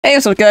Hey,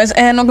 what's up guys,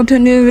 and welcome to a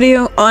new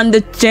video on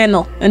the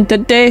channel. And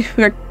today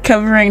we're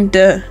covering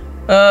the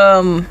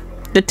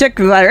tick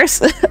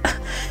virus.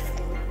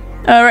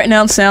 Right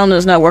now sound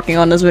is not working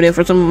on this video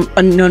for some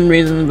unknown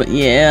reason, but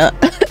yeah.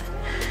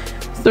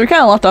 So we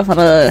kind of left off on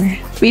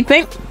a speed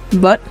paint,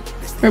 but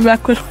we're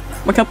back with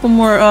a couple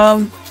more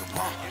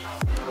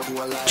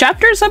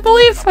chapters, I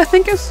believe. I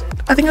think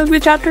it'll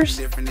be chapters.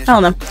 I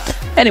don't know.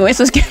 Anyways,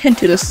 let's get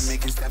into this.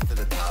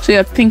 So you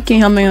have Pinky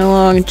humming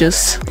along,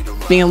 just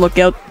being a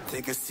lookout.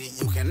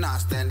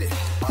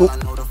 Oop.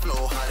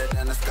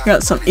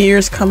 Got some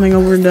ears coming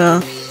over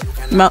the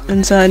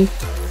mountainside.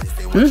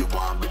 Who's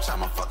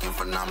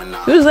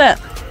that?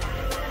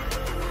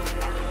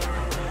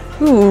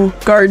 Ooh,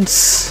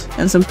 guards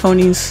and some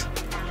ponies.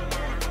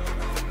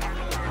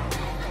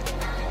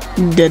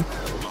 Dead.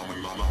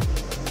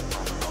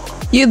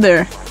 You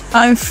there?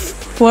 I'm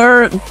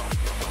Fleur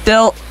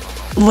Del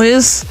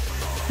Liz.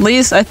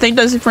 I think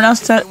that's how you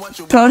pronounce that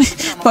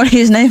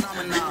pony's name.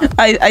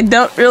 I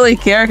don't really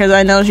care because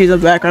I know she's a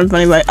background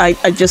pony, but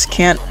I just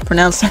can't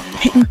pronounce that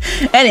name.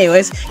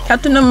 Anyways,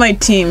 captain of my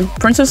team,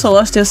 Princess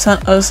Celestia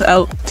sent us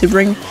out to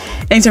bring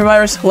any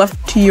survivors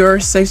left to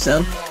your safe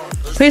zone.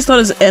 Please let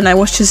us in. I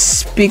wish to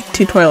speak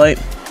to Twilight.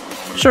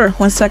 Sure,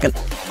 1 second.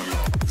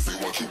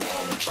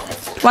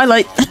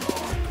 Twilight.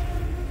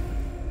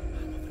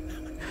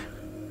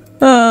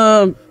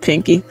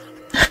 Pinky.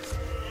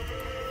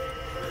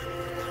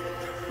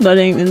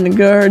 Letting in the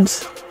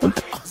guards with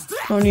the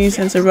ponies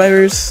and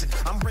survivors.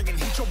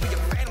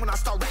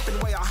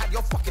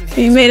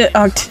 He made it,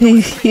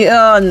 Octavia.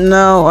 Oh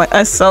no,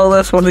 I saw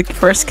this when it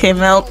first came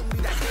out.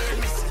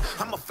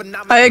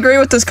 I agree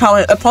with this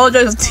comment.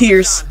 Apologize with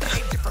tears.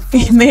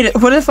 He made it.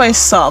 What if I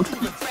sobbed?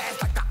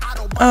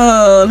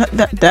 Oh,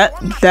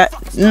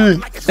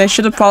 they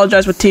should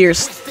apologize with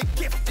tears.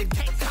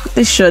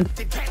 They should.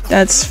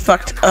 That's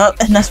fucked up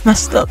and that's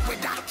messed up.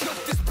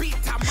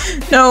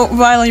 No,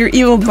 Violet, you're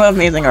evil but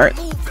amazing art.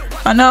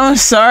 I know, I'm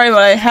sorry,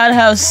 but I had to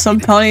have some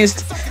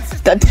ponies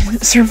that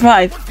didn't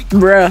survive,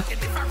 bruh.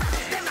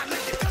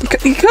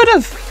 You could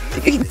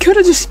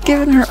have just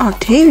given her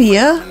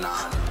Octavia.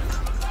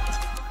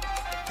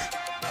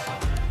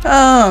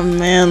 Oh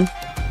man,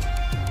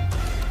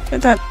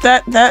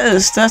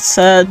 that's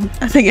sad.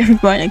 I think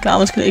everybody in the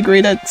comments could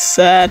agree that's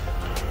sad.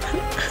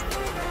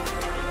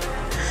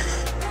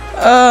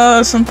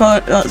 Some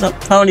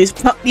ponies,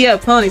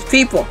 ponies,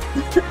 people.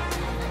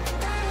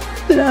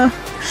 No,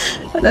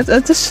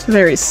 that's just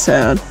very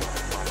sad.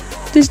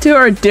 These two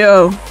are a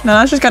duo. No,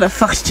 that's just kinda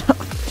fucked up.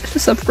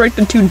 Just separate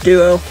the two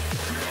duo.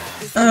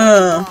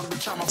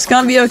 It's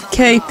gonna be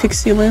okay,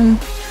 Pixie Loom.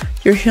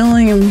 You're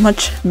healing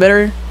much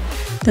better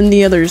than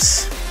the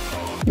others.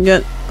 You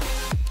got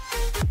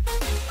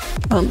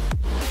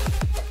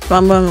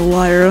Bamba and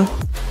Lyra.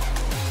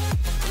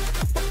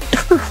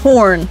 Her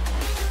horn.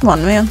 Come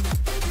on, man.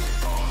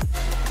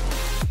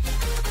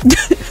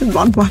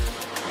 Bamba.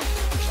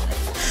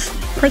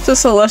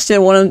 Princess Celestia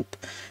wanted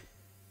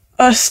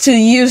us to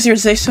use your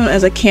safe zone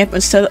as a camp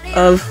instead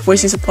of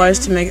wasting supplies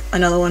to make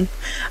another one.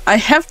 I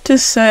have to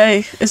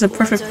say, it's a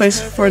perfect place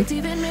for it.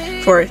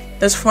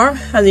 This farm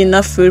has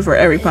enough food for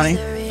every pony.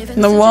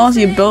 And the walls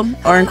you built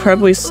are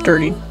incredibly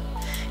sturdy.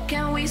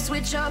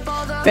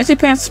 Fancy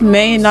Pants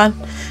may not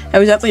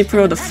have exactly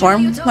approved of the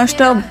farm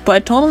lifestyle, but I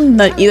told him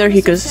that either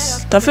he could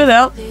stuff it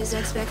out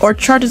or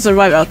try to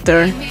survive out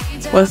there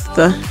with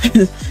the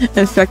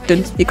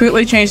infected. He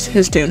quickly changed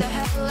his tune.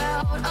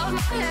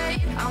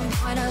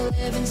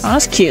 Oh,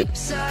 that's cute.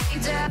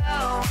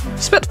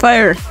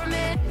 Spitfire!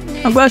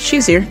 I'm glad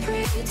she's here.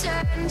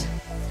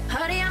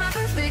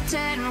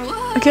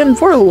 Again,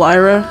 poor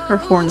Lyra, her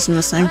horn's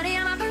missing.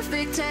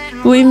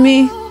 Believe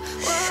me,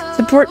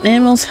 support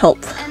animals help.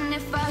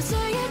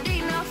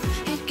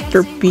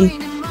 Derpy.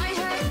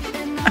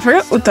 I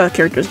forgot what that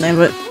character's name,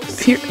 but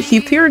he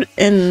appeared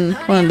in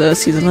one of the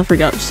seasons. I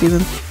forgot which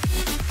season.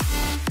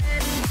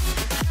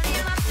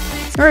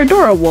 They're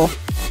adorable.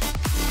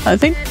 I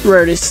think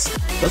Rarity's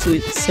supposed to be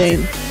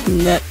saying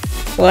that.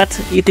 What?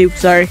 YouTube,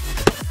 sorry.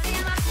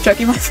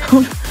 Checking my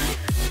phone.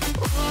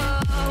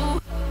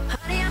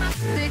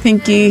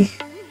 Pinky.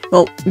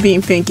 Well,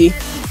 being Pinky.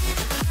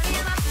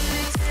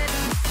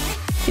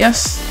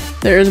 Yes,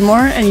 there is more,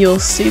 and you'll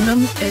see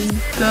them in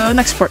the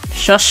next part.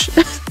 Shush.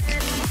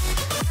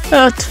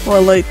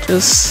 Twilight,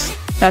 just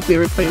happy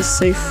everybody's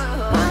safe.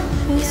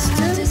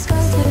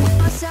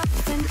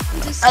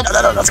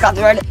 No, that's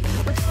copyrighted.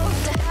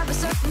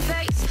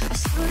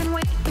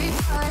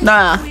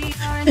 Nah.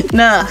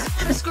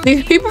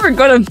 These people are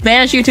gonna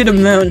banish you to the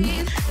moon.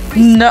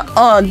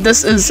 No,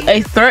 this is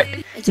a threat,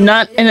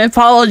 not an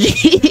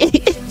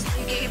apology.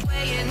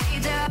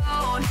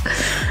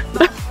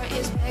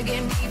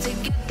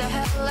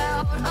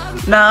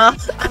 Nah,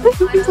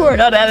 people are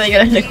not having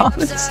it in the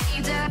comments.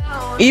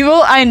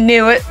 Evil, I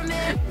knew it.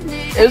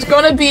 It was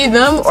gonna be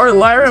them or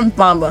Lyra and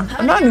Bamba.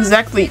 I'm not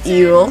exactly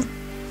evil.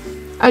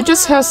 I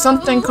just have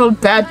something called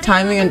bad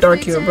timing and dark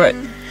humor, but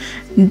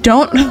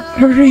don't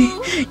worry,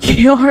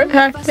 you're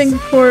acting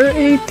for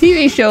a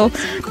TV show.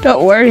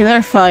 Don't worry,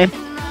 they're fine.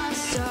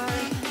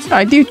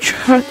 I do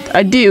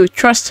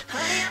trust,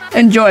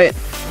 enjoy it.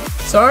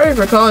 Sorry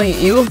for calling it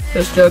you,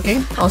 just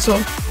joking. Also,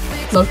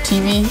 love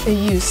TV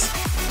and use.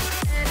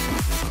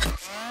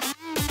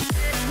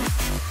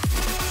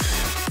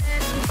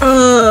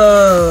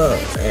 Oh,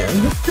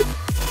 man.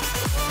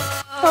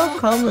 Oh,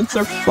 comments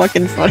are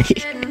fucking funny.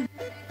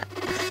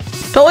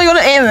 Totally gonna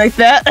aim like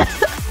that.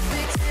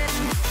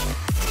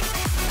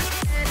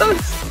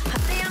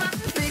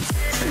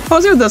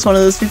 I'll do this one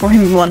of this before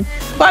he won.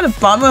 Why the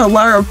bomb and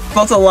Lara are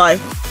both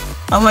alive?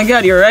 Oh my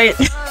god, you're right.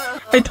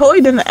 I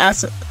totally didn't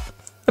ask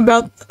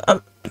about.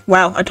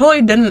 Wow, I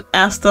totally didn't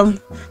ask them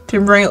to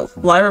bring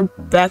Lyra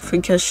back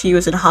because she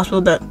was in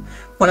hospital that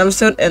one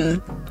episode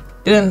and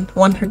didn't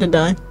want her to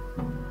die.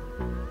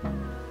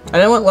 I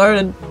didn't want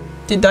Lyra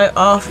to die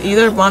off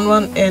either.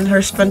 Bonbon and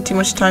her spent too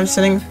much time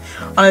sitting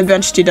on a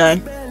bench to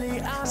die.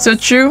 So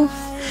true.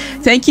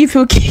 Thank you,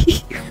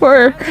 Pookie,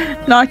 for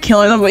not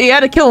killing them, but you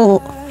had to kill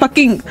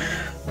fucking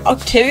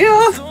Octavia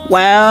off?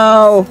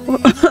 Wow.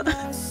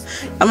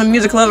 I'm a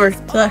music lover,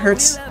 so that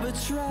hurts.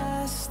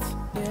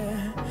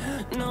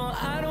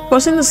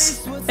 Posting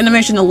this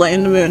animation to light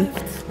in the moon.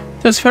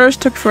 Those photos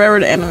took forever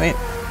to animate.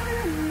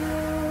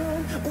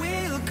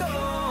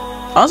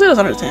 Honestly, that's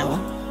understandable.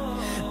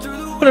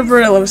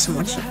 Whatever, I love it so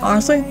much.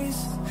 Honestly,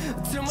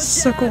 it's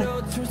so cool.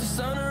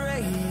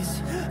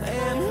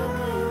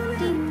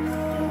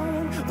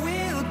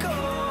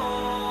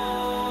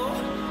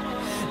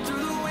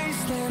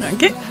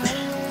 Okay.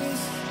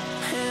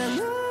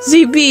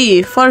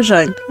 ZB,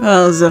 Fluttershy.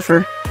 Oh,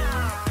 Zephyr.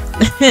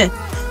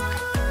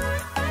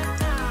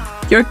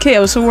 You're okay, I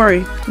was so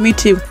worried. Me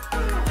too.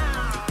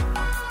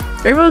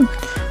 Rainbow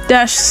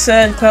Dash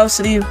said Cloud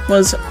City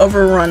was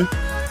overrun.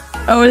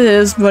 Oh, it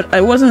is, but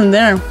I wasn't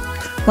there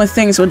when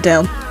things went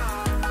down.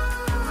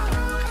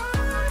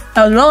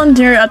 I was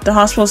volunteer at the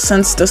hospital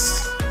since the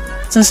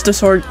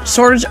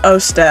shortage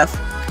of staff,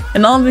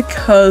 and all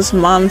because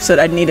Mom said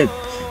I needed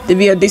to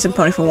be a decent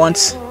pony for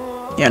once.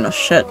 Yeah, no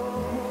shit.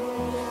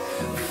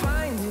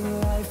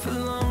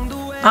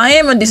 I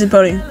am a decent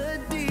pony.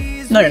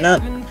 No, you're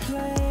not.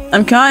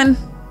 I'm kind.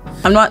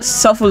 I'm not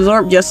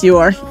self-absorbed. Yes, you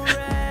are.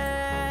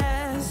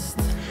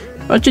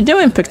 What you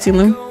doing, Pixie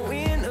Loom?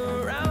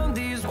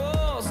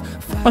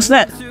 What's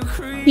that?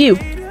 You.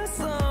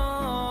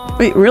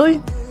 Wait, really?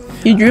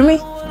 You drew me?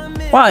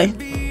 Why?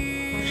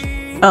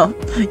 Oh,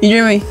 you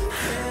drew me.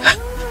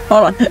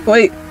 Hold on.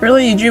 Wait,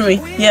 really? You drew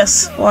me?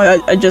 Yes. Why?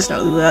 I just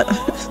know that.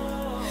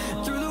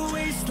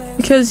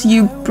 Because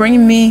you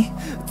bring me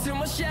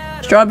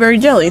strawberry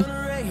jelly.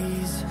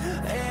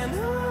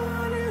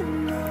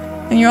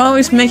 And you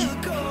always make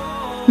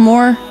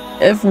more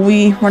if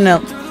we run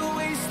out.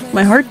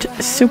 My heart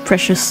is so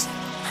precious.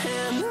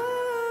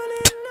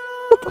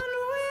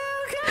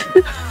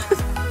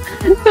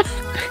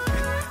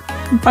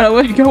 By the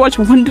way, go watch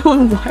Window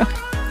in Wild.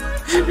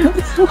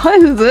 Why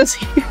is this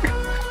here?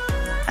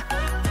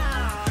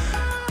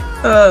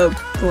 Oh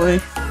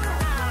boy.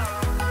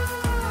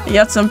 You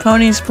got some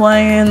ponies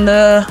playing in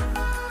the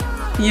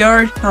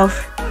yard. I'll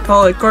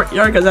call it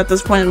courtyard because at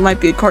this point it might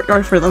be a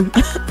courtyard for them.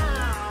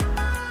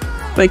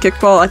 Play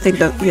kickball, I think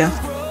that, yeah.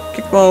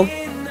 Kickball.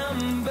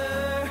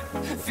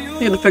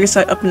 Get the figure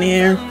sight up in the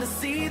air.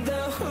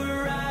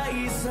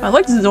 I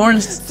like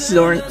Zoran's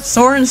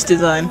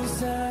design.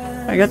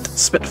 I got the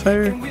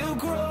Spitfire.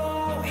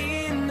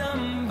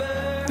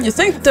 You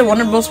think the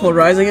Wonderbolts will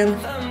rise again?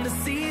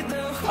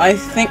 I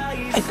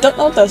don't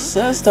know what that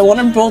says. The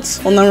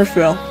Wonderbolts will never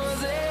fail.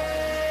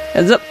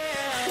 Heads up.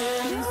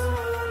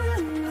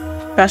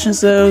 Fashion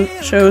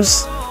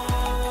shows.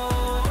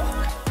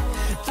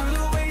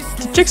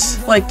 The chicks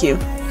like you.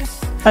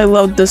 I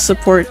love the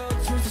support.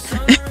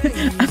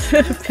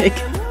 Pig.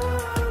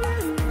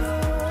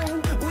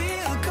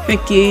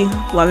 Vicky,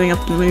 livening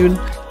up the mood.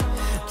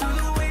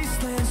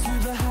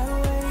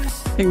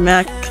 Big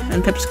Mac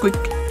and Pipsqueak.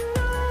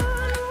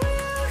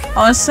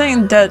 I was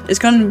saying that it's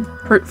gonna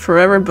hurt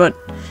forever, but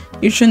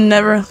you should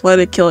never let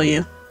it kill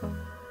you.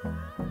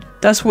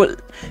 That's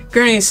what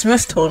Granny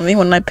Smith told me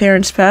when my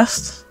parents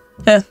passed.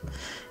 Yeah,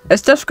 that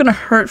stuff's gonna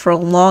hurt for a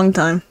long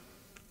time.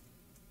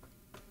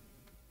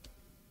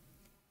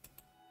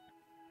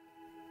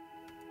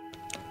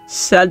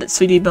 Sad that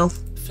Sweetie Belle.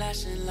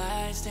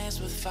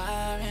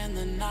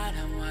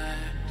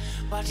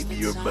 Give me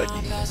your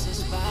buddy.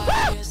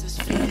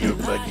 Give me your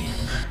buddy.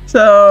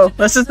 So,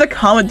 this is the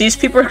comment. These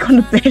people are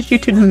going to banish you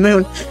to the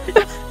moon.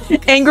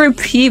 Angry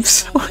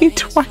peeps.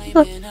 Twilight.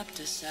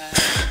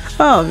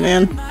 Oh,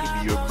 man. Give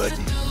me your buddy.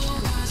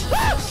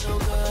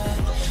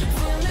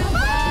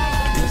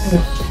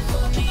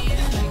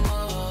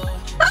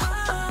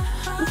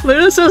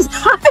 Luna says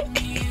hi.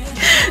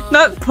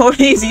 Not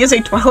ponies. He is a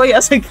Twilight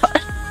as a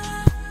god.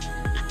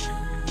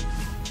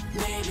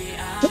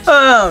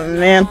 Oh,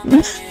 man.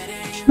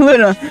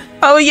 Luna.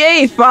 Oh,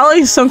 yay.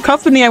 Finally, some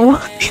company I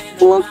want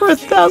for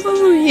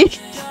 1,000 years.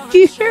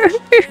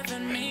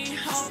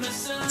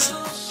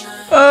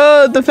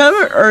 The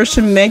family Earth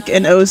should make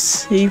an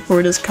OC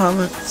for this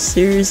comment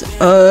series.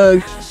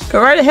 Go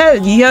right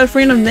ahead. You have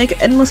freedom to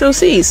make endless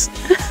OCs.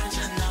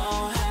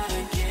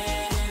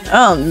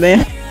 Oh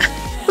man.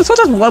 Let's watch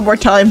this one more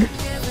time.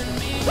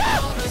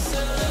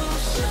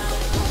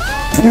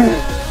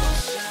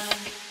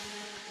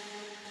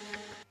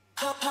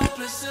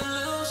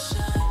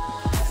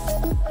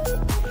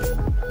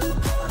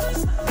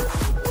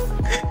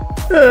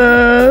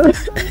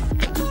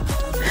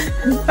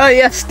 Oh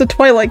yes, the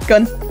Twilight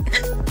gun.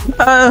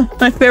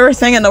 My favorite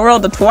thing in the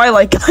world, the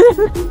Twilight gun.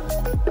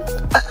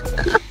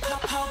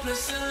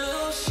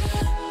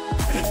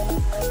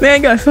 Man, I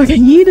got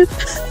fucking yeeted.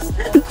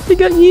 He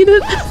got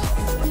yeeted.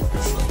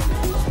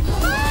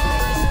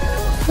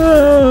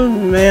 Oh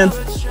man.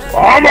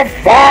 I'm a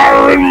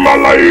firing my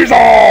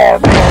laser!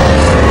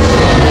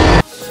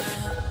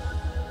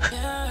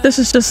 This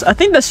is just, I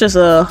think that's just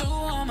a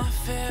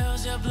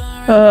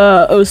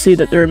OC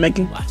that they were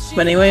making.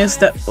 But anyways,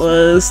 that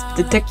was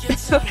the tick.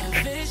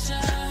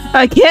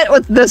 I can't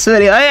with this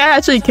video. I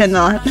actually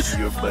cannot.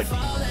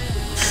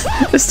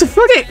 It's the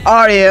fucking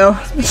audio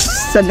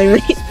sending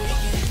me.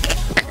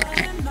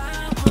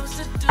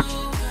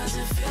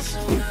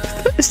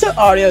 It's the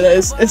audio that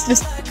is. It's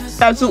just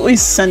absolutely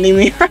sending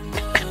me.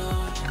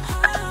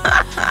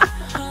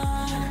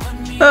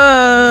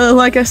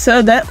 Like I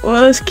said, that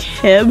was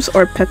Kibs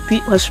or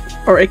Peppy,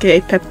 or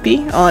aka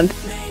Peppy on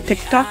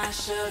TikTok.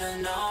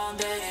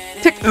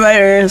 Tick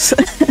virus.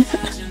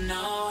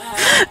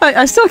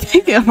 I still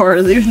can't get over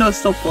it, even though it's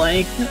still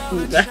playing.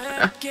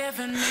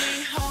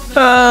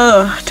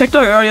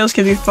 TikTok audios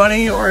can be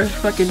funny or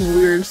fucking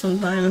weird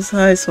sometimes,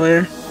 I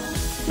swear.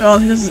 Oh,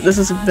 this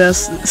is the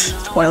best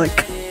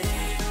Twilight.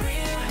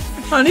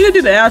 I need to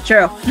do the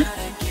outro.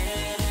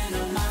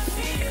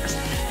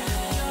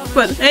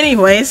 But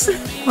anyways,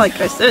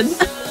 like I said,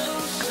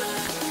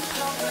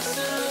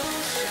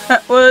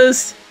 that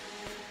was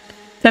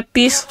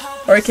Peppy's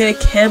or aka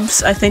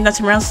Kibs, I think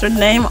that's around their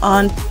name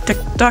on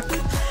TikTok,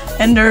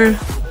 and their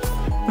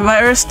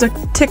virus, the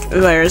tick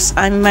virus.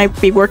 I might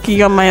be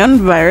working on my own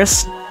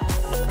virus.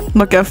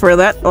 Look out for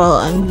that while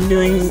I'm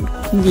doing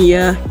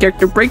the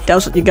character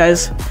breakdowns that you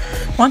guys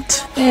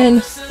want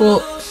and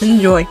will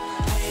enjoy.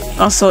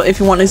 Also, if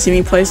you want to see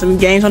me play some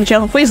games on the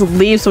channel, please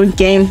leave some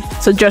game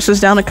suggestions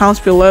down in the comments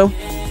below.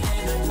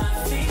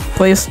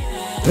 Please.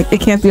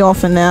 It can't be all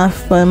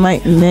FNAF, but I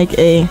might make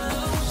a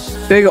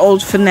big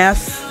old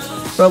FNAF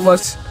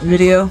Roblox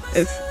video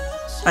if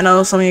I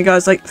know some of you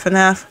guys like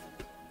FNAF.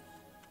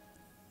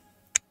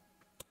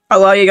 A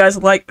lot of you guys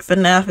like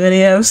FNAF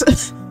videos.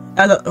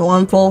 As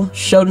one poll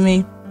showed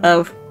me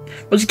of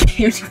which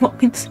games you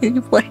want me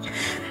to play.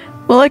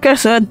 Well, like I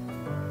said,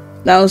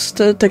 that was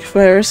the Tick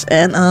Virus,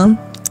 and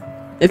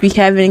if you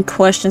have any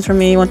questions for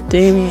me, you want to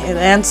give me an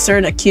answer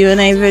in a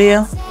Q&A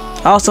video,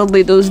 also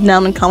leave those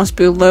down in the comments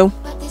below.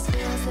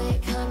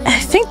 I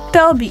think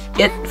that'll be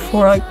it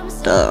for like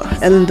the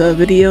end of the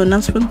video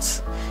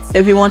announcements.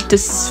 If you want to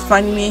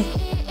find me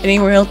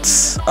anywhere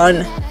else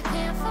on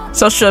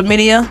social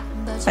media,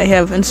 I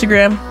have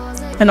Instagram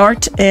and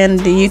art, and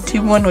the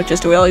YouTube one, which is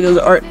the way I do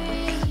the art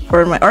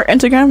for my art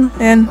Instagram,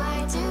 and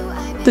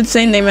the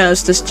same name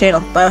as this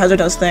channel, Biohazard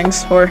Does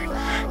Things, for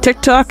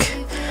TikTok.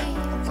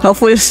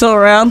 Hopefully it's still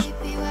around.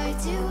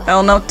 I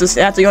don't know if this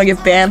app's gonna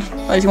get banned,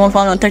 but if you want to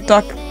follow me on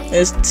TikTok,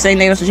 it's the same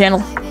name as the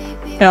channel.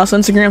 And also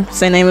Instagram,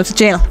 same name as the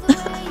channel.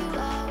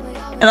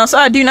 And also,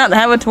 I do not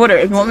have a Twitter.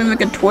 If you want me to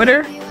make a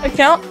Twitter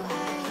account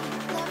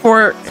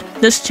for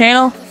this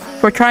channel,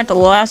 for Trying to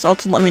Last,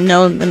 also let me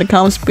know in the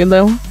comments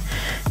below.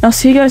 And I'll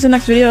see you guys in the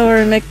next video,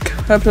 or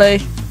make or play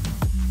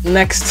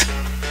next.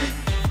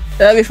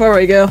 Before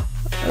I go,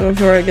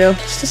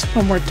 just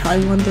one more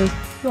time on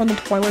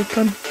the Twilight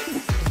gun.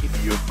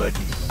 Your buddy.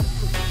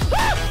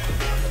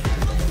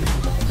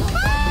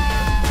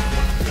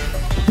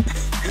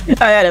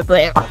 I had to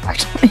play it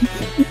actually.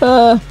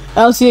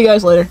 I'll see you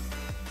guys later.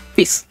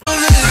 Peace.